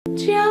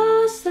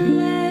Just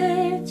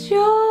let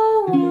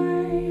your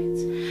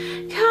words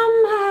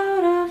come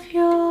out of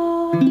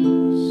your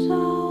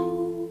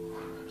soul.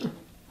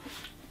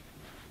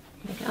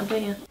 Make it up,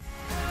 don't you?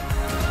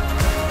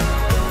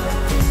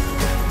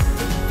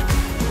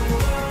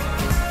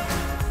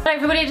 Hello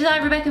everybody, it is I,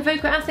 Rebecca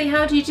Folk.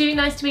 How do you do?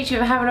 Nice to meet you.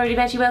 If I haven't already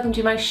met you, welcome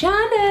to my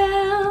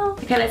channel.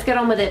 Okay, let's get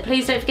on with it.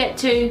 Please don't forget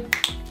to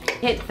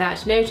hit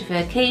that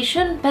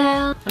notification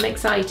bell. I'm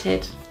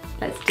excited.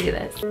 Let's do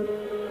this.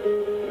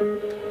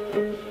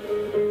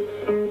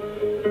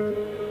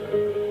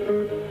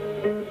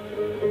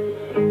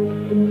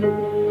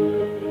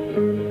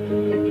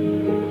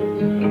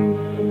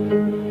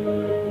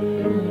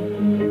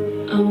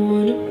 I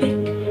wanna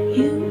pick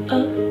you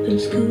up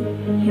and scoop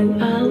you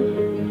out.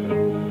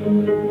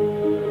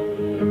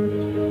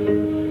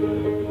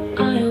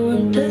 I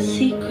want the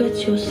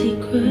secrets your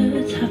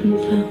secrets haven't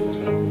found.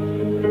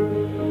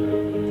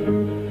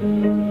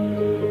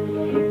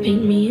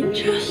 Paint me in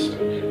trust,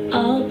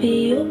 I'll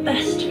be your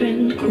best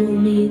friend. Call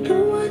me the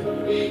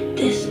one,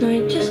 this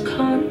night just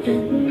can't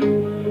end.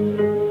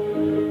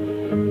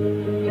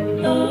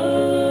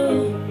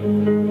 Oh.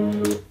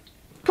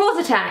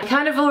 Pause attack. I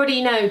kind of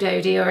already know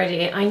Dodie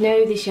already. I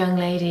know this young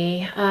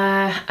lady.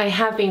 I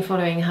have been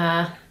following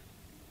her.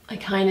 I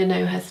kind of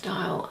know her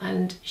style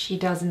and she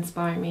does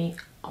inspire me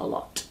a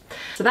lot.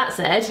 So that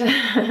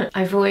said,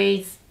 I've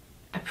always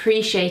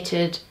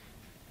appreciated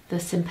the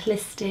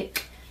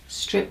simplistic,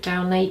 stripped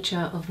down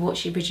nature of what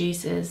she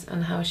produces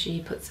and how she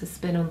puts a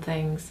spin on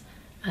things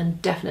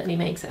and definitely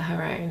makes it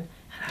her own.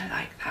 And I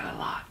like that a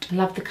lot. I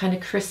love the kind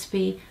of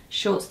crispy,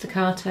 short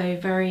staccato,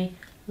 very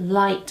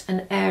light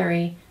and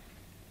airy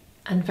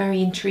and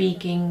very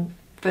intriguing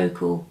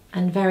vocal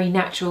and very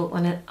natural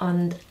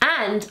and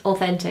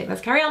authentic.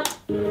 Let's carry on.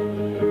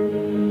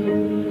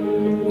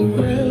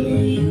 Will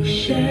you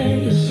share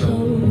your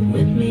soul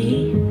with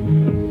me?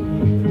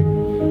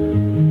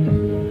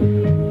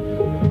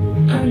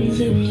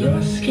 Unzip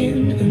your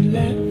skin and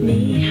let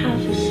me have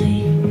a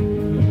seat.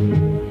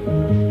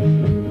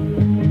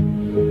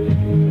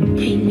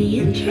 Paint me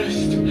in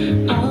trust,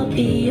 I'll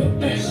be your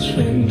best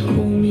friend.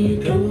 Call me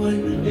the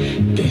one,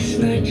 this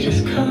night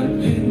just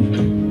can't end.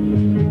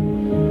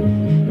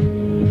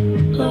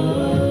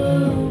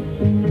 Oh,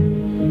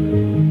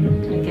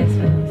 I guess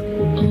what else?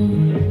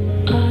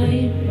 oh,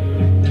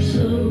 I'm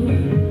so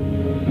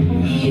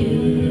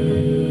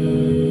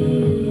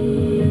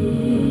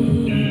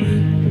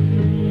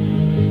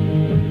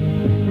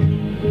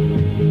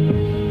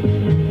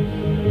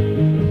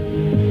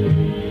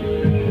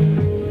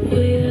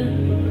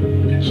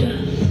we're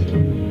just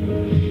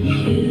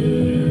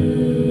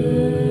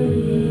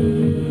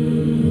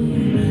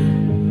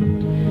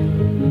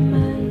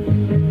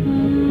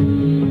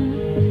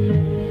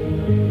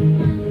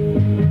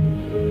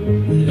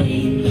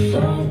lean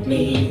for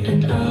me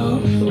and I'll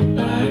fall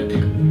back.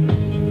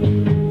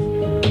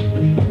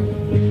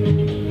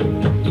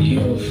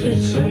 You'll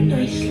fit so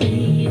nicely,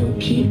 you'll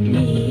keep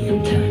me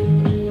intact.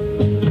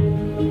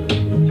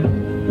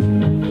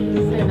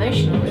 So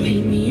emotional.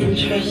 Paint me in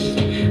trust,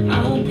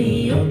 I'll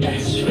be your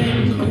best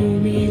friend. Call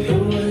me the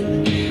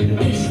one,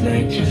 this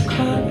night just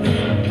can't end.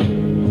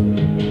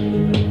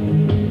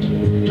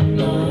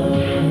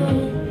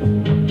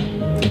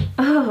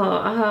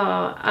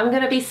 Oh, I'm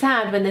gonna be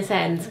sad when this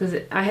ends because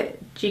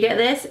do you get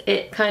this?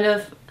 It kind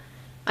of,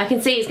 I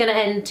can see it's gonna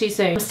end too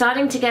soon. I'm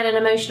starting to get an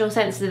emotional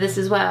sense to this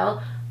as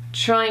well,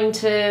 trying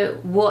to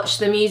watch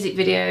the music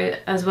video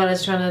as well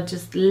as trying to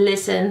just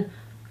listen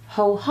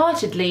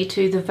wholeheartedly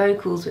to the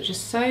vocals, which are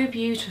so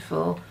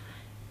beautiful.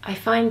 I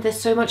find there's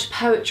so much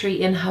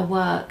poetry in her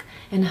work,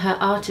 in her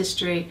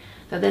artistry,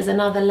 that there's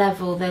another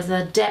level, there's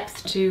a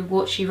depth to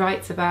what she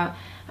writes about,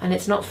 and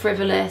it's not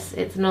frivolous,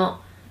 it's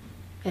not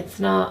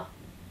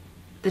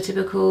the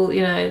typical,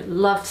 you know,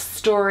 love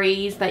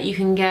stories that you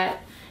can get.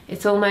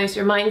 It's almost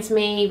reminds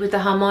me with the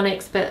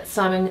harmonics, but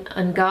Simon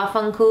and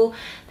Garfunkel.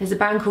 There's a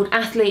band called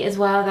Athlete as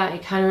well that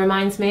it kind of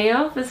reminds me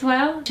of as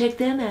well. Check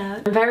them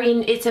out.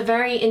 It's a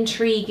very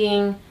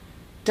intriguing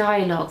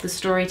dialogue, the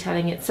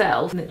storytelling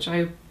itself, which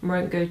I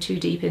won't go too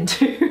deep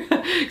into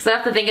because I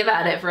have to think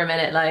about it for a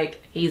minute.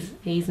 Like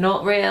he's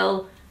not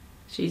real.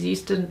 She's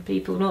used to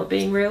people not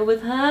being real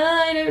with her,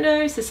 I don't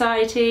know,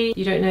 society.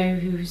 You don't know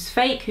who's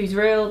fake, who's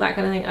real, that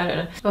kind of thing, I don't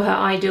know. Or her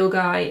ideal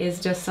guy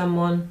is just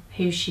someone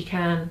who she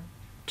can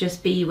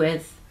just be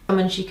with.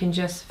 Someone she can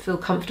just feel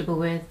comfortable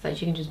with, that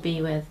she can just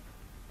be with.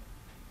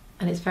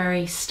 And it's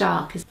very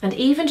stark. And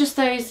even just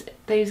those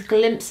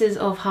glimpses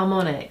of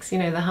harmonics, you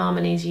know, the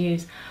harmonies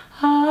used.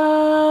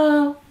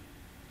 Oh,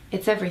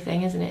 it's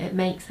everything, isn't it? It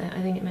makes it,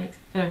 I think it makes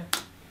it. Anyway.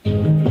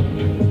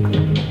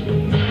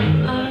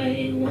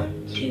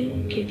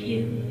 Give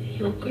you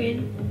your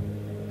grin.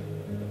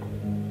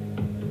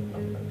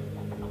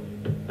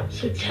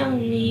 So tell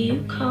me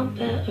you can't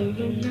bear a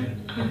room that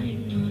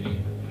I'm not in.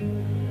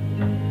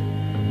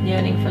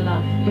 Yearning for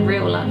love,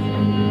 real love.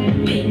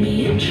 Paint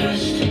me in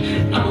trust,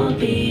 I'll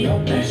be your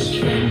best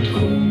friend.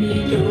 Call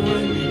me the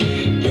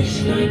one,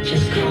 this night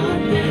just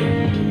can't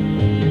end.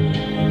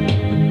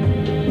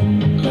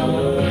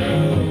 Oh.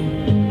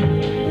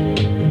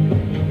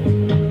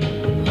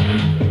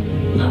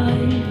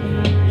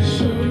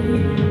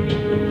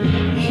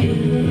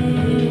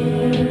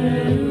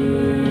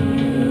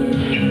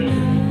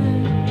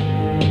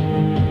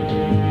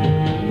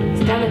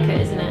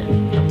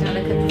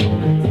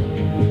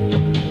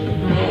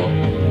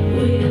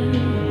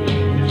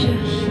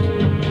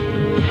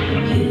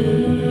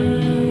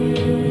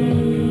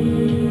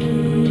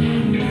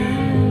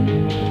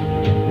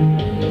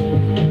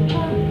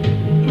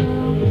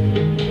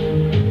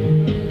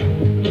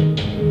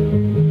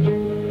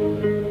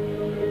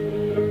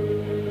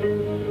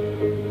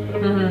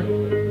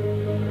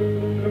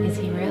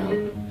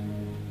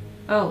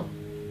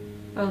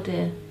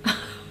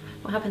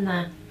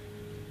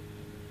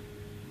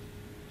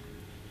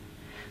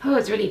 Oh,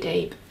 it's really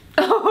deep.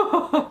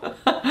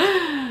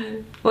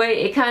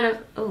 Wait, it kind of,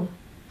 oh,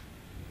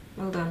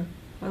 well done,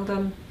 well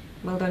done.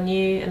 Well done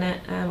you,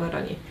 Annette, well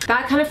done you.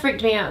 That kind of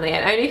freaked me out at the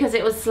end, only because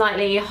it was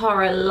slightly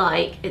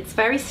horror-like. It's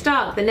very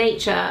stark, the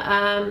nature,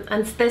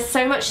 and there's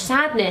so much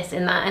sadness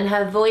in that, and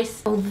her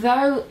voice,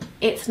 although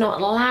it's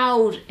not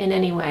loud in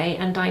any way,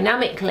 and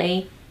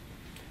dynamically,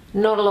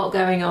 not a lot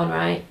going on,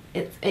 right?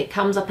 It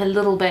comes up a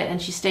little bit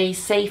and she stays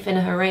safe in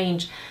her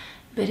range,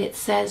 but it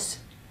says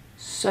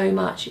so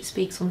much, it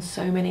speaks on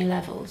so many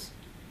levels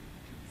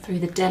through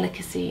the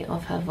delicacy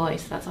of her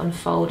voice that's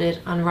unfolded,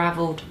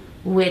 unraveled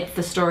with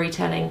the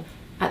storytelling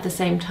at the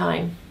same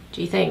time.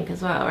 Do you think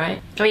as well,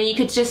 right? I mean, you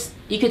could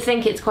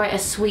think it's quite a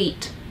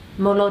sweet,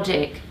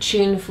 melodic,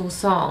 tuneful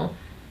song,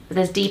 but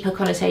there's deeper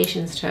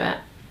connotations to it.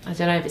 I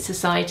don't know if it's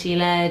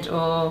society-led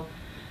or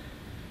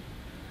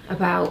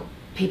about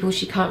people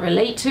she can't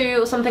relate to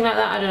or something like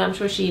that. I don't know, I'm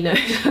sure she knows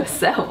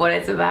herself what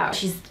it's about.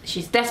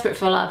 She's desperate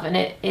for love, and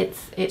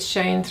it's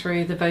shown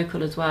through the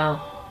vocal as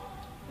well.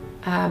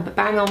 But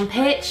bang on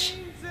pitch,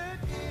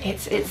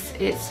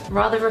 it's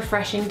rather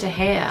refreshing to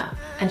hear,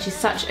 and she's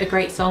such a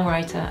great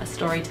songwriter, a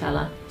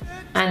storyteller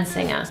and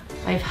singer.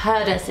 I've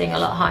heard her sing a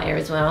lot higher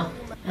as well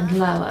and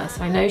lower,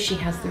 so I know she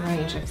has the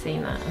range. I've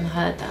seen that and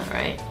heard that,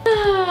 right?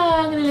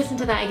 I'm gonna listen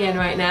to that again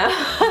right now.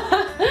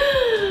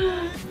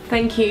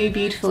 Thank you,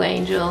 beautiful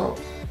angel.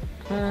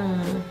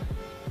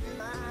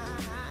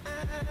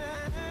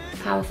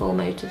 Powerful,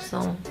 emotive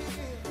song.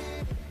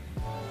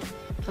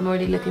 I'm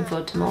already looking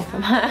forward to more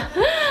from her.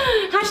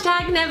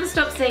 Hashtag never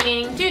stop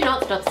singing. Do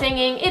not stop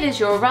singing. It is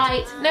your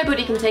right.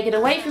 Nobody can take it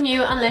away from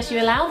you unless you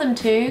allow them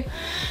to.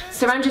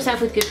 Surround yourself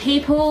with good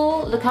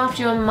people. Look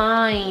after your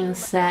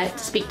mindset.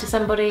 Speak to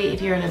somebody if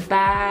you're in a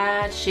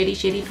bad,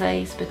 shitty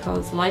place,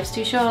 because life's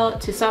too short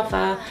to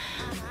suffer.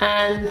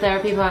 And there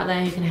are people out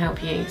there who can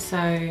help you. So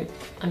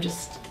I'm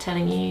just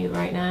telling you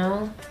right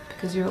now,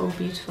 because you're all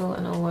beautiful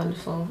and all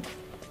wonderful.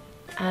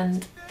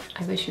 And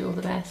I wish you all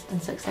the best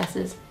and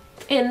successes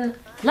in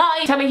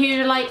life. Tell me who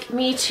you'd like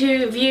me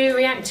to view,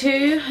 react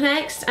to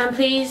next, and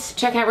please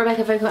check out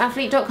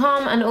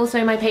RebeccaVocalAthlete.com and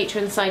also my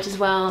Patreon site as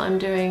well. I'm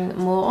doing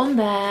more on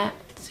there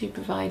to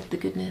provide the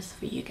goodness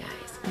for you guys.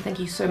 And thank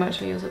you so much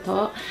for your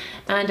support.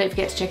 And don't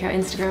forget to check out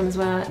Instagram as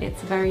well.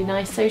 It's a very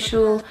nice,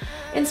 social,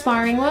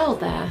 inspiring world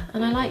there,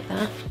 and I like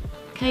that.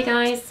 Okay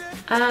guys,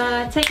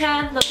 take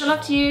care, lots of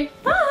love to you.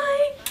 Bye!